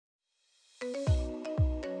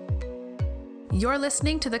You're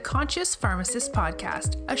listening to the Conscious Pharmacist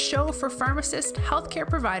Podcast, a show for pharmacists, healthcare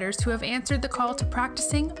providers who have answered the call to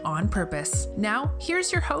practicing on purpose. Now,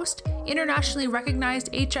 here's your host, internationally recognized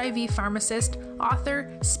HIV pharmacist,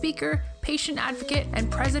 author, speaker, patient advocate, and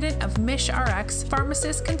president of MishRx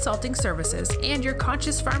Pharmacist Consulting Services, and your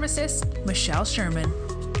conscious pharmacist, Michelle Sherman.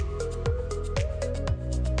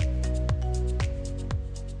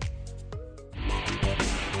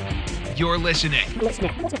 You're listening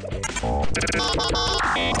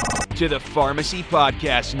to the Pharmacy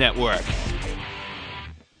Podcast Network.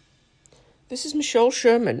 This is Michelle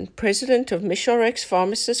Sherman, president of MishRx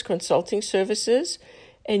Pharmacist Consulting Services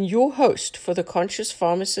and your host for the Conscious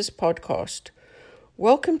Pharmacist Podcast.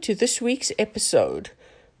 Welcome to this week's episode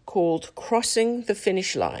called Crossing the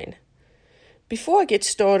Finish Line. Before I get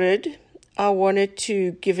started, I wanted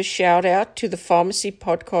to give a shout out to the Pharmacy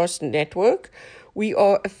Podcast Network. We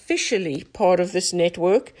are officially part of this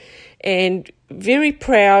network and very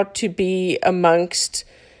proud to be amongst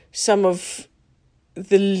some of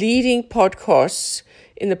the leading podcasts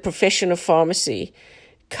in the profession of pharmacy.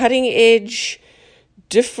 Cutting edge,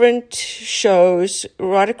 different shows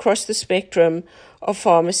right across the spectrum of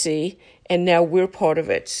pharmacy, and now we're part of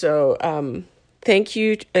it. So thank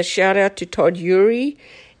you. A shout out to Todd Urey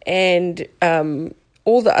and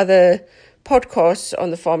all the other podcasts on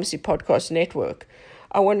the Pharmacy Podcast Network.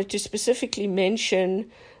 I wanted to specifically mention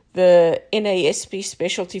the NASP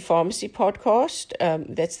Specialty Pharmacy Podcast.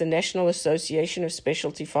 That's the National Association of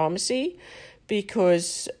Specialty Pharmacy,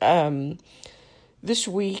 because this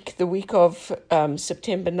week, the week of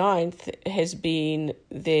September 9th, has been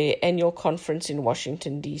their annual conference in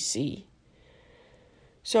Washington, D.C.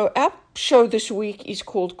 So our show this week is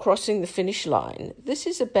called Crossing the Finish Line. This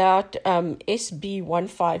is about SB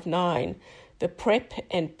 159, the PrEP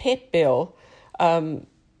and PEP bill,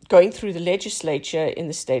 going through the legislature in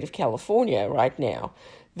the state of California right now.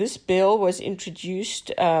 This bill was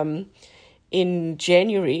introduced in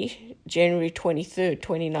January 23rd,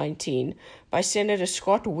 2019, by Senator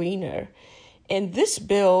Scott Wiener. And this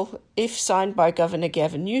bill, if signed by Governor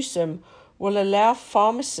Gavin Newsom, will allow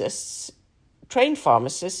trained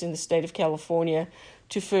pharmacists in the state of California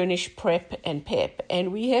to furnish PrEP and PEP.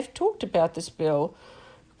 And we have talked about this bill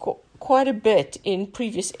quite a bit in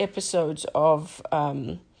previous episodes of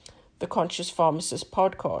the Conscious Pharmacist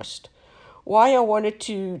Podcast. Why I wanted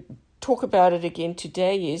to talk about it again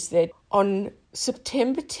today is that on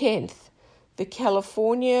September 10th, the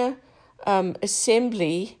California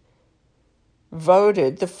Assembly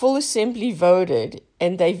voted, the full Assembly voted,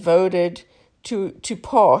 and they voted to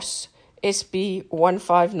pass SB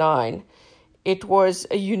 159. It was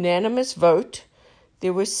a unanimous vote.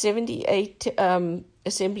 There were 78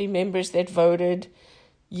 Assembly members that voted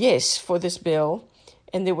yes for this bill,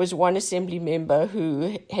 and there was one Assembly member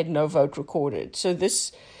who had no vote recorded. So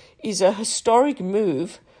this is a historic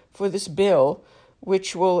move for this bill,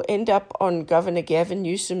 which will end up on Governor Gavin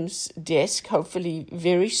Newsom's desk, hopefully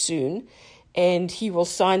very soon, and he will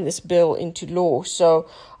sign this bill into law. So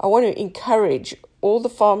I want to encourage all the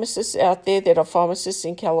pharmacists out there that are pharmacists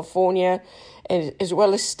in California, and as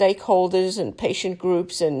well as stakeholders and patient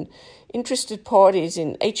groups and interested parties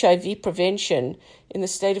in HIV prevention in the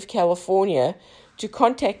state of California, to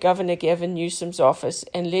contact Governor Gavin Newsom's office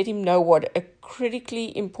and let him know what a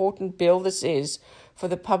critically important bill this is for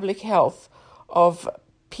the public health of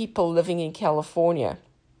people living in California.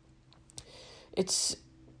 It's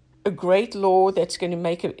a great law that's going to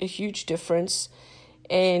make a huge difference,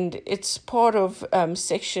 and it's part of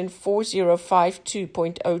Section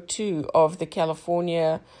 4052.02 of the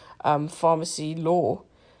California pharmacy law.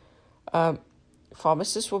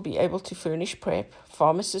 Pharmacists will be able to furnish PrEP.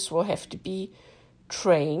 Pharmacists will have to be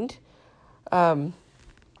trained. One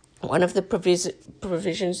of the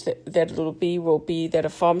provisions that will be that a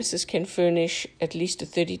pharmacist can furnish at least a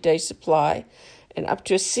 30-day supply and up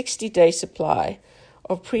to a 60-day supply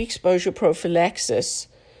of pre-exposure prophylaxis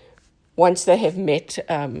once they have met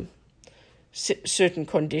certain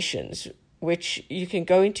conditions, which you can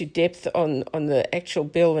go into depth on the actual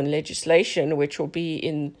bill and legislation, which will be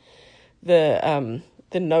in the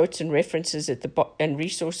notes and references and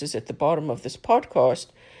resources at the bottom of this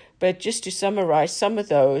podcast. But just to summarize some of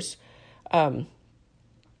those, the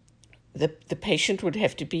patient would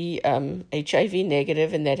have to be HIV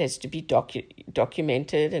negative, and that has to be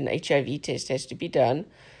documented. An HIV test has to be done.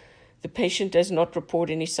 The patient does not report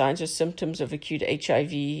any signs or symptoms of acute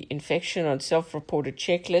HIV infection on self-reported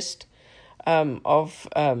checklist of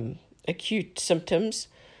acute symptoms.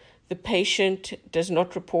 The patient does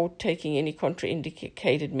not report taking any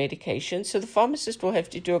contraindicated medication. So the pharmacist will have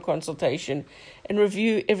to do a consultation and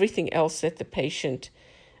review everything else that the patient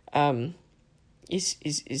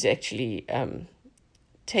is actually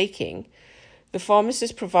taking. The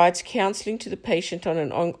pharmacist provides counseling to the patient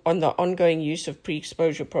on the ongoing use of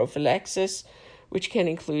pre-exposure prophylaxis, which can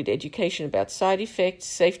include education about side effects,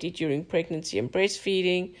 safety during pregnancy and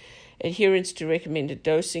breastfeeding, adherence to recommended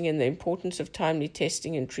dosing, and the importance of timely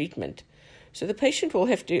testing and treatment. So the patient will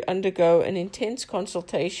have to undergo an intense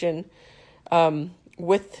consultation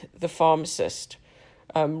with the pharmacist,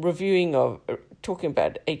 talking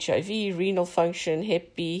about HIV, renal function,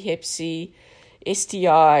 Hep B, Hep C,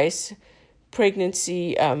 STIs,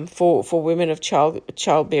 pregnancy for women of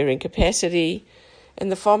childbearing capacity,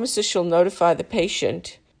 and the pharmacist shall notify the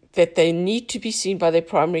patient that they need to be seen by their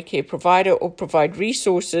primary care provider or provide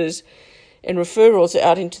resources and referrals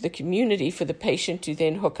out into the community for the patient to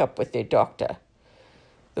then hook up with their doctor.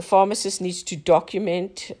 The pharmacist needs to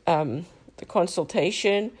document the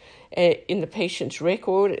consultation in the patient's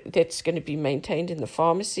record that's going to be maintained in the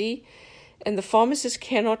pharmacy, and the pharmacist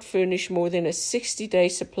cannot furnish more than a 60-day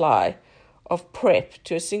supply of PrEP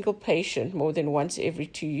to a single patient more than once every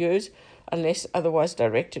 2 years, unless otherwise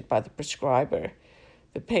directed by the prescriber.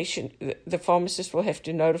 The pharmacist will have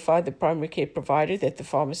to notify the primary care provider that the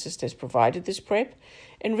pharmacist has provided this PrEP,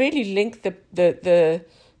 and really link the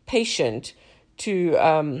patient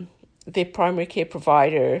to their primary care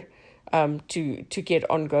provider to get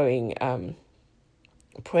ongoing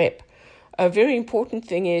PrEP. A very important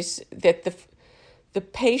thing is that the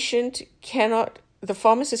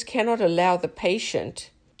pharmacist cannot allow the patient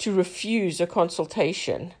to refuse a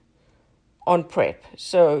consultation on PrEP.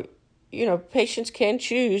 So, patients can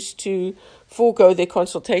choose to forego their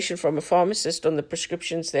consultation from a pharmacist on the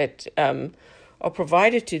prescriptions that are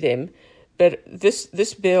provided to them, but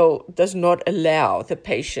this bill does not allow the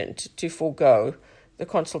patient to forego the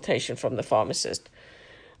consultation from the pharmacist.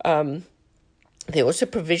 There are also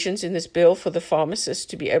provisions in this bill for the pharmacist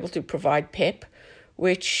to be able to provide PEP,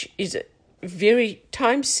 which is a very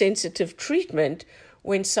time-sensitive treatment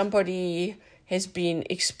when somebody has been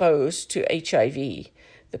exposed to HIV.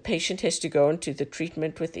 The patient has to go into the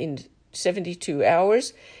treatment within 72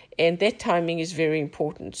 hours, and that timing is very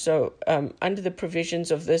important. So under the provisions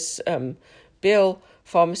of this bill,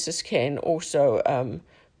 pharmacists can also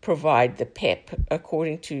provide the PEP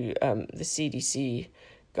according to the CDC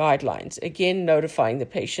guidelines. Again, notifying the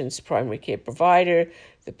patient's primary care provider.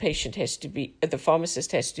 The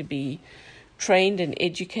pharmacist has to be trained and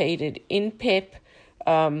educated in PEP,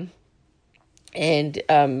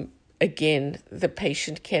 again, the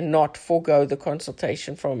patient cannot forego the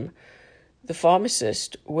consultation from the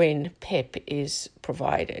pharmacist when PEP is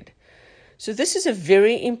provided. So this is a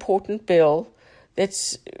very important bill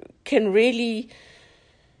that can really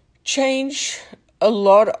change a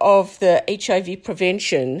lot of the HIV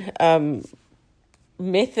prevention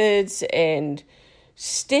methods and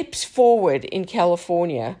steps forward in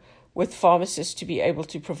California with pharmacists to be able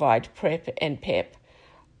to provide PrEP and PEP.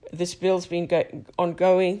 This bill's been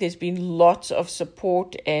ongoing. There's been lots of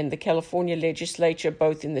support, and the California legislature,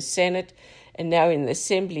 both in the Senate and now in the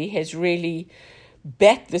Assembly, has really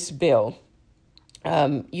backed this bill.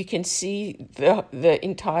 You can see the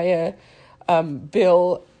entire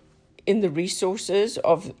bill in the resources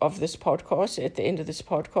of this podcast, at the end of this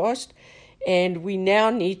podcast. And we now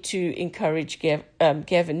need to encourage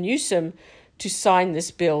Gavin Newsom to sign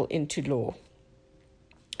this bill into law.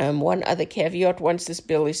 One other caveat: once this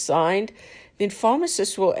bill is signed, then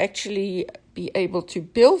pharmacists will actually be able to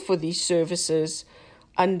bill for these services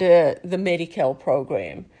under the Medi-Cal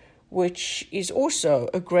program, which is also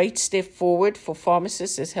a great step forward for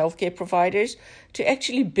pharmacists as healthcare providers to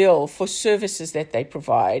actually bill for services that they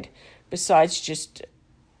provide, besides just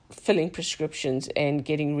filling prescriptions and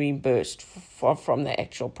getting reimbursed from the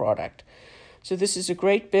actual product. So this is a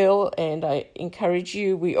great bill, and I encourage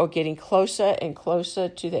you. We are getting closer and closer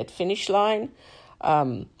to that finish line.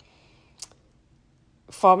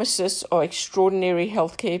 Pharmacists are extraordinary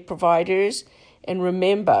healthcare providers, and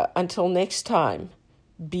remember, until next time,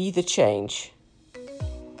 be the change.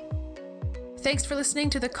 Thanks for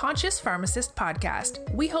listening to the Conscious Pharmacist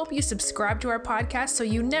podcast. We hope you subscribe to our podcast so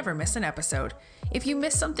you never miss an episode. If you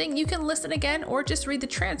missed something, you can listen again or just read the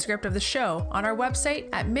transcript of the show on our website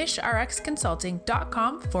at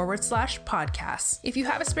mishrxconsulting.com/podcasts. If you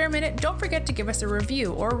have a spare minute, don't forget to give us a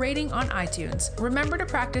review or rating on iTunes. Remember to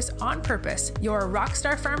practice on purpose. You're a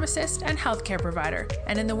rockstar pharmacist and healthcare provider.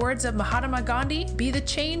 And in the words of Mahatma Gandhi, be the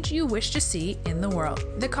change you wish to see in the world.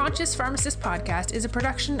 The Conscious Pharmacist podcast is a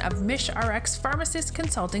production of MishRx Pharmacist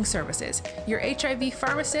Consulting Services, your HIV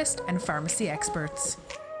pharmacist and pharmacy experts.